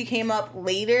surprise me if he came up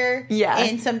later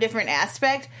in some different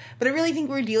aspect, but I really think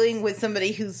we're dealing with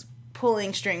somebody who's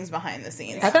pulling strings behind the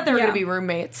scenes. I thought they were going to be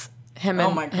roommates. Him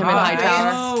and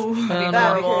Hightower.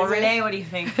 Oh, Renee, what do you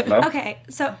think? Okay,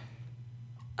 so...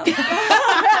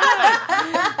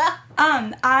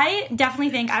 I definitely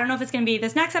think, I don't know if it's going to be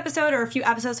this next episode or a few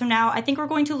episodes from now, I think we're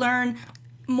going to learn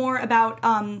more about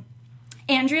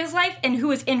Andrea's life and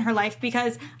who is in her life,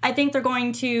 because I think they're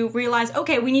going to realize,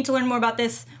 okay, we need to learn more about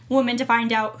this woman to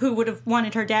find out who would have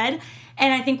wanted her dead.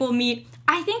 And I think we'll meet,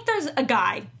 I think there's a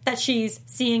guy that she's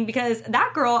seeing, because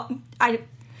that girl, I don't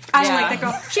like that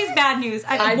girl. She's bad news.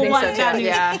 I think so, bad news.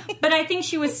 Yeah. But I think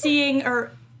she was seeing,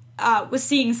 was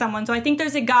seeing someone. So I think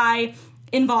there's a guy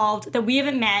involved that we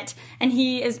haven't met, and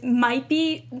he might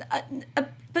be a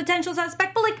potential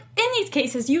suspect. But, like, in these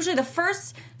cases, usually the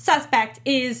first suspect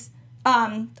is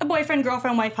a boyfriend,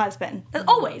 girlfriend, wife, husband.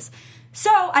 Always. So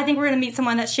I think we're going to meet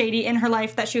someone that's shady in her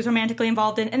life that she was romantically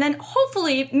involved in. And then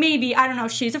hopefully, maybe, I don't know,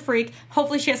 she's a freak.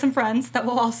 Hopefully she has some friends that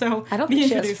will also I don't be think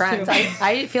she introduced has friends. to.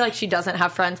 I feel like she doesn't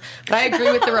have friends. But I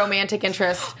agree with the romantic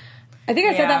interest. I think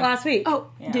I said that last week. Oh,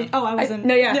 I wasn't.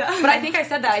 But I think I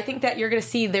said that. I think that you're going to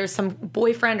see there's some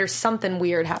boyfriend or something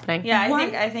weird happening. Yeah,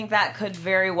 I think that could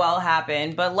very well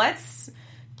happen. But let's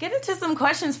get into some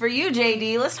questions for you,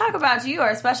 JD. Let's talk about you,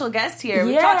 our special guest here.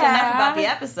 We've talked enough about the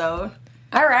episode.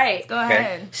 All right. Go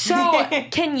ahead. So,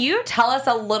 can you tell us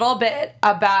a little bit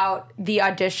about the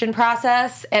audition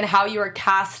process and how you were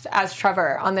cast as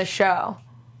Trevor on this show?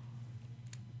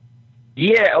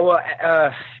 Yeah, well,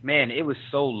 man, it was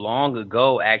so long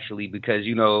ago, actually, because,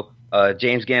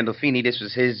 James Gandolfini, this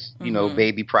was his,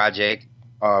 baby project.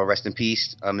 Rest in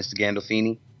peace, Mr.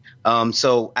 Gandolfini.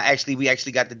 So we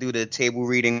actually got to do the table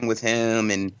reading with him,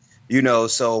 and,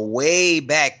 so way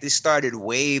back, this started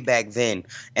way back then.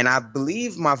 And I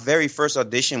believe my very first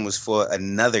audition was for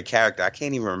another character. I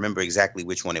can't even remember exactly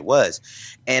which one it was.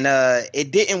 And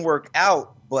it didn't work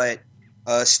out, but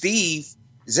Steve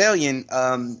Zalian,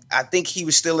 I think he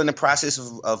was still in the process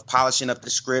of polishing up the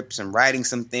scripts and writing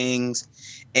some things.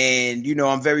 And,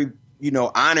 I'm very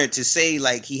honored to say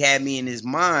like he had me in his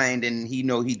mind, and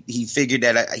he figured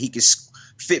that he could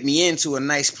fit me into a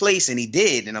nice place, and he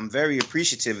did, and I'm very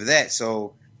appreciative of that.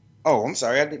 So, I'm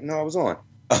sorry, I didn't know I was on.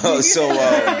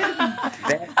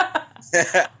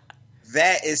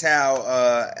 That is how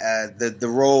the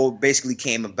role basically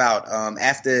came about.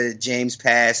 After James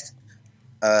passed,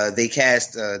 they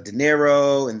cast De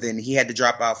Niro, and then he had to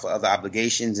drop out for other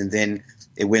obligations, and then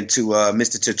it went to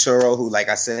Mr. Turturro, who, like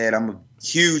I said, I'm a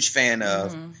huge fan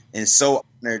of, and so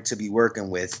honored to be working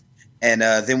with. And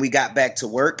then we got back to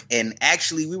work, and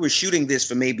actually we were shooting this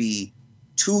for maybe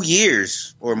 2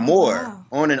 years or more,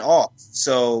 on and off.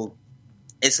 So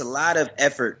it's a lot of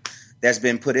effort that's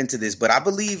been put into this. But I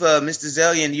believe Mr.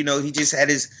 Zellian, he just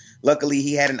had luckily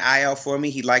he had an eye out for me.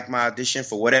 He liked my audition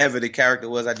for whatever the character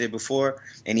was I did before,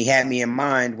 and he had me in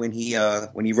mind when he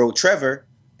wrote Trevor,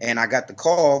 and I got the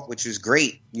call, which was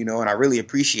great, and I really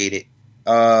appreciate it.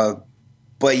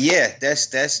 But yeah,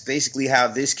 that's basically how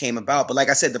this came about. But like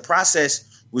I said, the process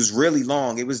was really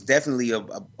long. It was definitely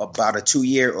about a 2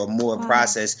 year or more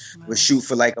process. We'd shoot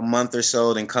for like a month or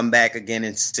so, then come back again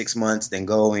in 6 months, then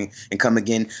go and come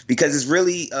again. Because it's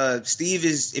really, Steve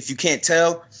is, if you can't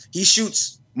tell, he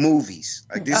shoots movies.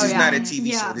 Like this is not a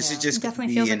TV show. This is just it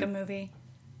definitely feels like a movie.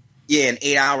 Yeah, an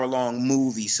 8-hour-long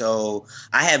movie. So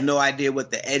I have no idea what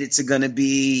the edits are going to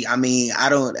be. I mean,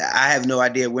 I have no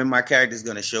idea when my character is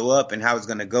going to show up and how it's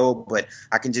going to go, but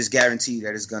I can just guarantee you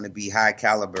that it's going to be high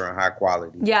caliber and high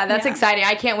quality. Yeah, that's exciting.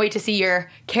 I can't wait to see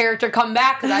your character come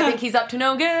back because I think he's up to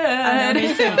no good. I know,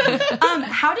 me too.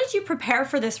 How did you prepare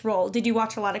for this role? Did you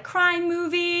watch a lot of crime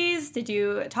movies? Did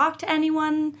you talk to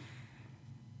anyone?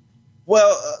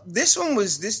 Well, this role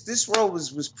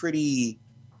was pretty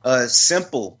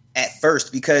simple at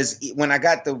first, because when I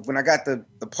got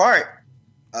the part,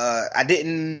 I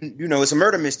didn't, it's a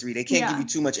murder mystery. They can't give you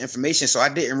too much information, so I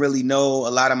didn't really know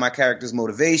a lot of my character's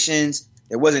motivations.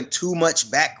 There wasn't too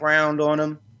much background on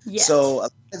them, so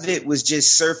a lot of it was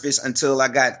just surface until I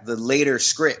got the later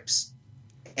scripts.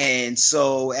 And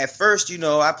so at first,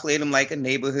 I played him like a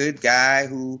neighborhood guy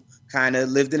who kind of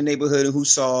lived in the neighborhood and who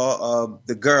saw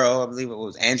the girl, I believe it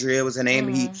was Andrea was her name.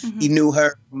 He knew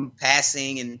her from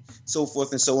passing and so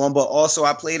forth and so on. But also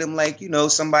I played him like,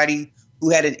 somebody who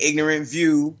had an ignorant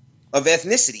view of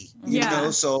ethnicity, you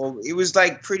know? So it was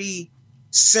like pretty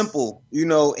simple, in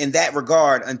that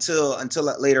regard until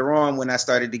later on when I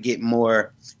started to get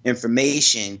more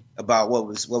information about what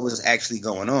was actually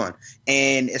going on.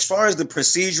 And as far as the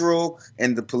procedural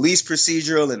and the police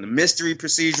procedural and the mystery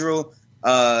procedural,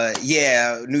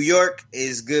 New York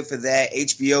is good for that.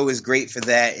 HBO is great for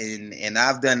that, and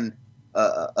I've done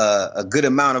a good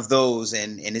amount of those,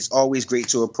 and it's always great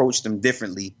to approach them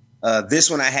differently. This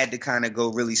one I had to kind of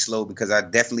go really slow because I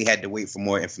definitely had to wait for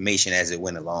more information as it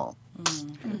went along.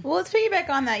 Well, let's piggyback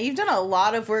on that. You've done a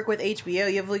lot of work with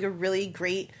HBO. You have like a really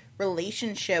great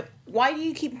relationship. Why do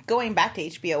you keep going back to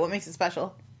HBO? What makes it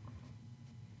special?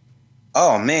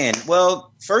 Oh, man.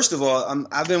 Well, first of all,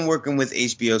 I've been working with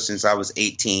HBO since I was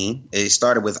 18. It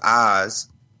started with Oz.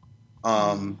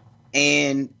 And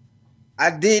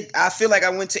I feel like I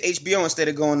went to HBO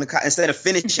instead of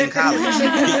finishing college.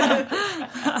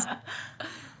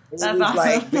 That's awesome.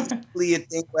 Like basically a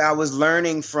thing where I was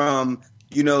learning from,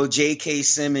 J.K.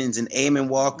 Simmons and Eamon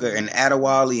Walker and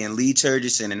Adewale and Lee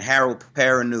Turgeson and Harold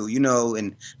Perrineau,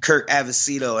 and Kirk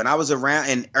Avocito. And I was around,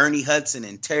 and Ernie Hudson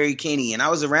and Terry Kinney. And I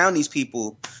was around these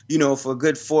people, for a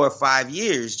good 4 or 5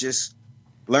 years, just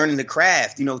learning the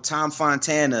craft. Tom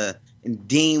Fontana and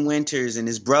Dean Winters and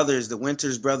his brothers, the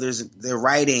Winters brothers, their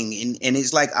writing. And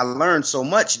it's like I learned so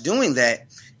much doing that.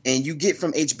 And you get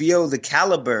from HBO the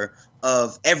caliber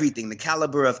of everything, the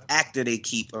caliber of actor they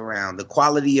keep around, the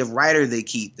quality of writer they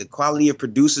keep, the quality of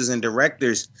producers and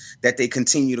directors that they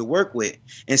continue to work with.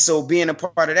 And so being a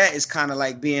part of that is kind of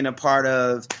like being a part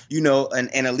of, an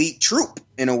elite troupe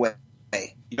in a way,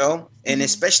 and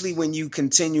especially when you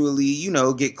continually,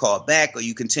 get called back or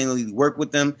you continually work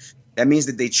with them, that means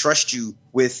that they trust you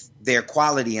with their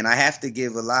quality. And I have to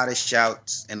give a lot of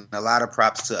shouts and a lot of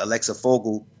props to Alexa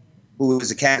Fogel, who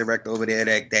is a casting director over there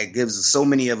that gives so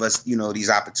many of us, these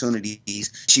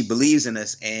opportunities. She believes in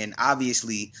us. And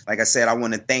obviously, like I said, I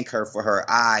want to thank her for her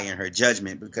eye and her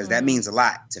judgment, because that means a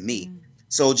lot to me.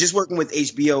 So just working with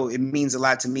HBO, it means a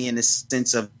lot to me in the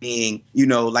sense of being,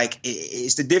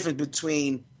 it's the difference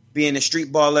between being a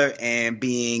street baller and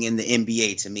being in the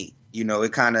NBA to me.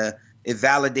 It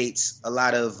validates a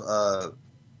lot of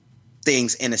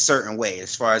things in a certain way,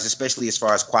 especially as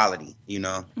far as quality.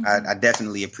 I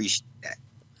definitely appreciate that.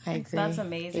 I agree. That's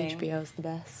amazing. HBO's the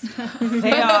best.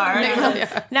 They are.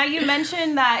 Yeah. Now, you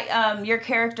mentioned that your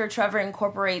character, Trevor,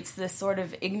 incorporates this sort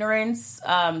of ignorance,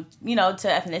 to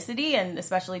ethnicity, and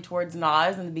especially towards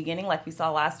Nas in the beginning, like we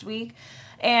saw last week.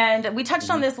 And we touched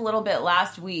on this a little bit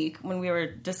last week when we were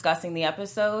discussing the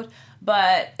episode.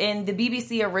 But in the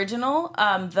BBC original,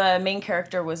 the main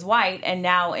character was white, and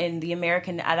now in the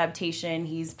American adaptation,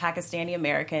 he's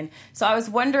Pakistani-American. So I was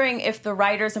wondering if the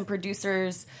writers and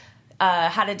producers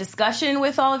had a discussion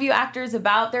with all of you actors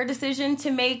about their decision to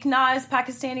make Nas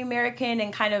Pakistani-American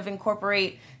and kind of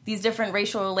incorporate these different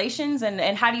racial relations, and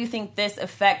how do you think this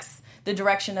affects the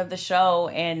direction of the show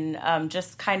and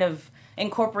just kind of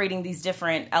incorporating these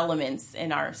different elements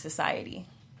in our society?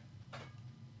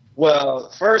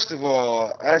 Well, first of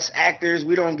all, us actors,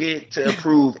 we don't get to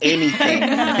approve anything in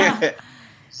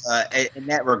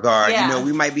that regard. Yeah.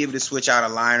 We might be able to switch out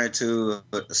a line or two,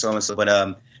 so and so,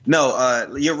 but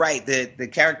no, you're right. The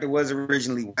character was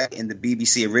originally white in the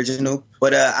BBC original,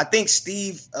 but I think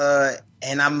Steve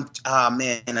and I'm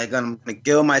gonna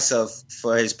kill myself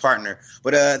for his partner.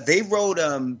 But they wrote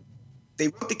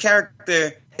the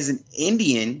character as an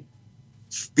Indian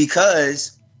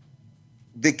because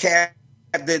the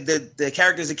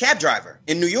character is a cab driver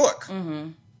in New York,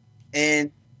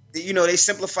 and they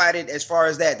simplified it as far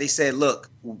as that. They said, look,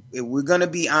 we're gonna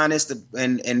be honest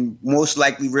and most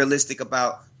likely realistic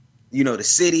about the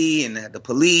city and the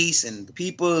police and the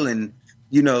people and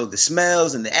the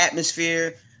smells and the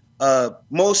atmosphere.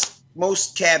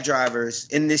 Most cab drivers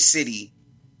in this city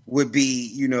would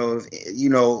be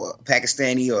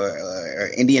Pakistani or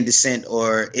Indian descent,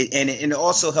 and it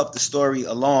also helped the story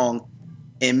along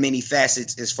in many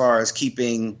facets as far as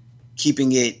keeping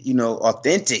it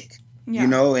authentic. Yeah.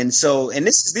 And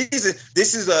this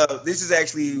is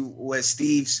actually what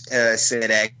Steve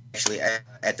said actually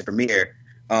at the premiere.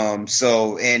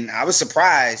 And I was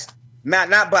surprised,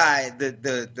 not by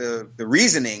the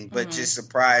reasoning, but just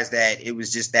surprised that it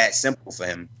was just that simple for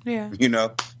him. Yeah.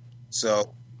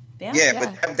 So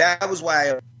but that was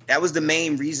why, that was the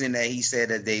main reason that he said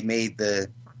that they made the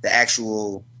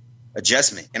actual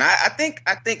adjustment. And I think,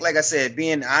 like I said,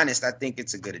 being honest, I think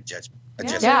it's a good adjustment.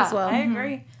 Yeah, as well. I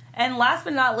agree. And last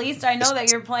but not least, I know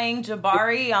that you're playing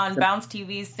Jabari on Bounce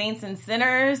TV's Saints and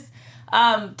Sinners.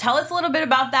 Tell us a little bit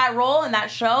about that role in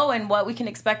that show and what we can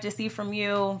expect to see from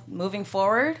you moving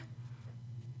forward.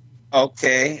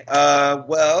 Okay.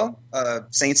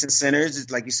 Saints and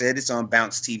Sinners, like you said, it's on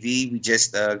Bounce TV. We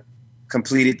just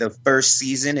completed the first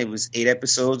season. It was 8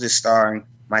 episodes. It's starring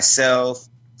myself,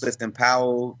 Clifton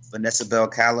Powell, Vanessa Bell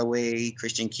Calloway,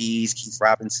 Christian Keys, Keith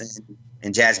Robinson,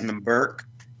 and Jasmine Burke,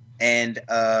 and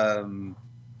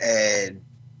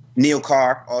Neil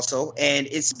Carr also. And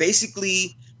it's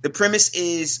basically, the premise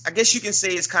is, I guess you can say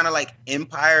it's kind of like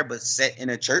Empire, but set in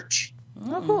a church.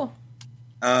 Oh, cool.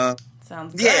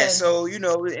 Sounds good. Yeah, so,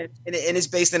 and it's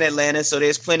based in Atlanta, so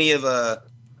there's plenty of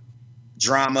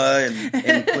drama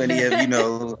and plenty of,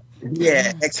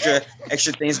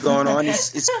 extra things going on.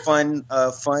 It's fun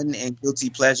and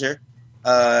guilty pleasure.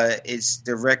 It's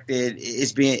directed.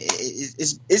 It's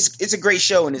a great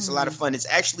show, and it's a lot of fun. It's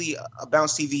actually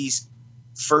Bounce TV's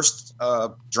first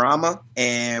drama,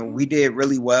 and we did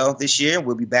really well this year.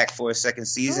 We'll be back for a second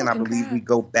season. I believe we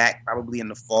go back probably in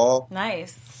the fall.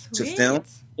 Nice. To film.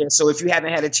 Yeah, so if you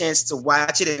haven't had a chance to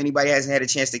watch it, if anybody hasn't had a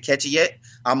chance to catch it yet,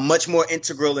 I'm much more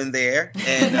integral in there,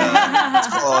 and it's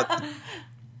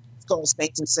called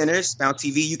Saints and Sinners, Bounce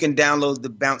TV. You can download the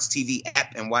Bounce TV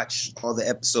app and watch all the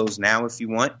episodes now if you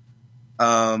want.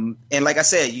 And like I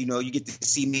said, you get to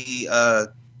see me. I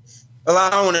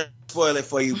don't want to spoil it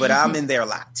for you, but I'm in there a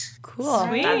lot. Cool.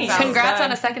 Sweet. Congrats good.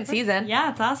 on a second season.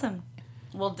 Yeah, it's awesome.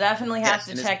 We'll definitely have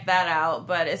to check that out.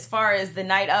 But as far as the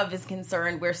night of is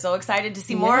concerned, we're so excited to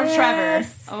see more of Trevor.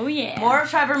 Oh, yeah. More of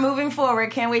Trevor moving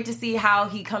forward. Can't wait to see how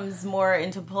he comes more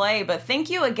into play. But thank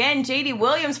you again, JD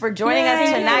Williams, for joining us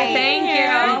tonight. Thank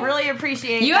you. We really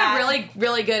appreciate You that. have really,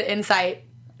 really good insight.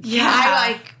 Yeah.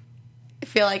 I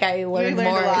feel like I learned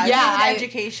more. A lot. Yeah,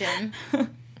 Education.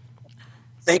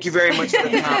 Thank you very much for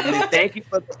the compliment. Thank you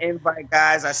for the invite,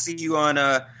 guys. I see you on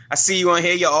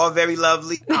here. You're all very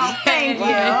lovely. Oh, thank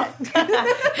you.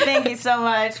 Thank you so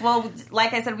much. Well,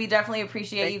 like I said, we definitely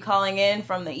appreciate you calling in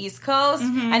from the East Coast.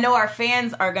 I know our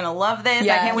fans are going to love this.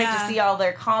 Yes. I can't wait to see all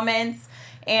their comments.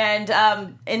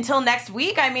 And until next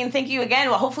week, thank you again.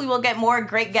 Well, hopefully we'll get more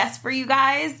great guests for you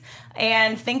guys.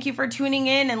 And thank you for tuning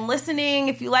in and listening.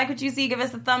 If you like what you see, give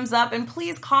us a thumbs up. And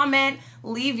please comment,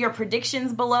 leave your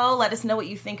predictions below. Let us know what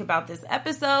you think about this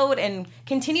episode. And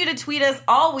continue to tweet us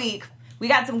all week. we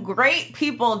got some great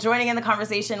people joining in the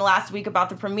conversation last week about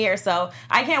the premiere. So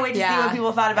I can't wait to see what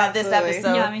people thought about this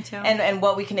episode. Yeah, me too. And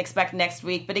what we can expect next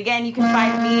week. But again, you can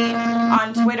find me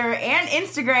on Twitter and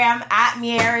Instagram at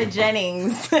Miera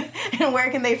Jennings. And where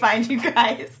can they find you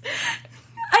guys?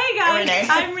 Hey guys, Renee.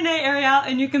 I'm Renee Ariel,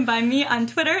 and you can find me on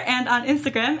Twitter and on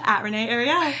Instagram at Renee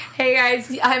Ariel. Hey guys,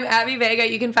 I'm Abby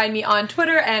Vega. You can find me on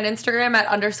Twitter and Instagram at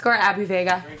 _Abby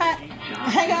Vega.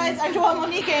 Hi guys, I'm Joelle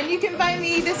Monique, and you can find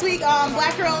me this week on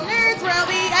Black Girl Nerds, where I'll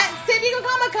be at San Diego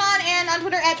Comic Con, and on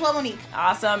Twitter at Joelle Monique.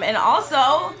 Awesome. And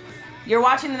also, you're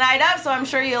watching The Night Up, so I'm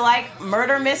sure you like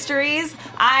murder mysteries.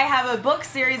 I have a book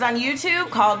series on YouTube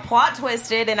called Plot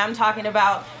Twisted, and I'm talking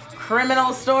about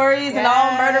criminal stories and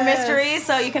all murder mysteries.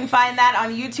 So you can find that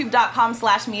on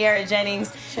youtube.com/Miera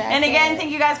Jennings. And again,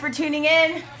 thank you guys for tuning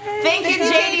in. Thank you,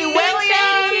 JD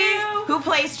Williams, who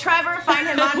plays Trevor. Find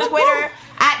him on Twitter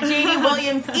at JD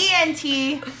Williams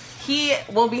ENT. He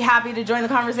will be happy to join the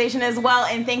conversation as well.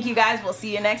 And thank you guys. We'll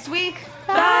see you next week.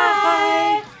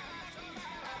 Bye.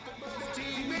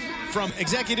 From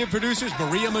executive producers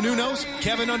Maria Menounos,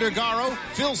 Kevin Undergaro,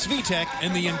 Phil Svitek,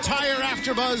 and the entire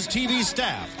AfterBuzz TV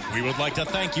staff, we would like to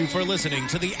thank you for listening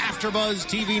to the AfterBuzz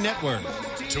TV network.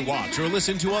 To watch or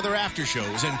listen to other after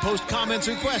shows and post comments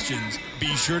or questions,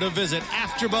 be sure to visit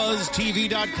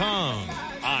AfterBuzzTV.com.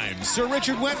 I'm Sir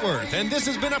Richard Wentworth, and this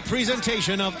has been a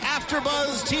presentation of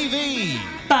AfterBuzz TV.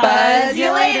 Buzz you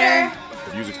later.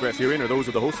 The views expressed herein are those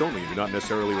of the hosts only and do not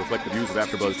necessarily reflect the views of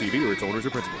AfterBuzz TV or its owners or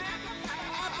principals.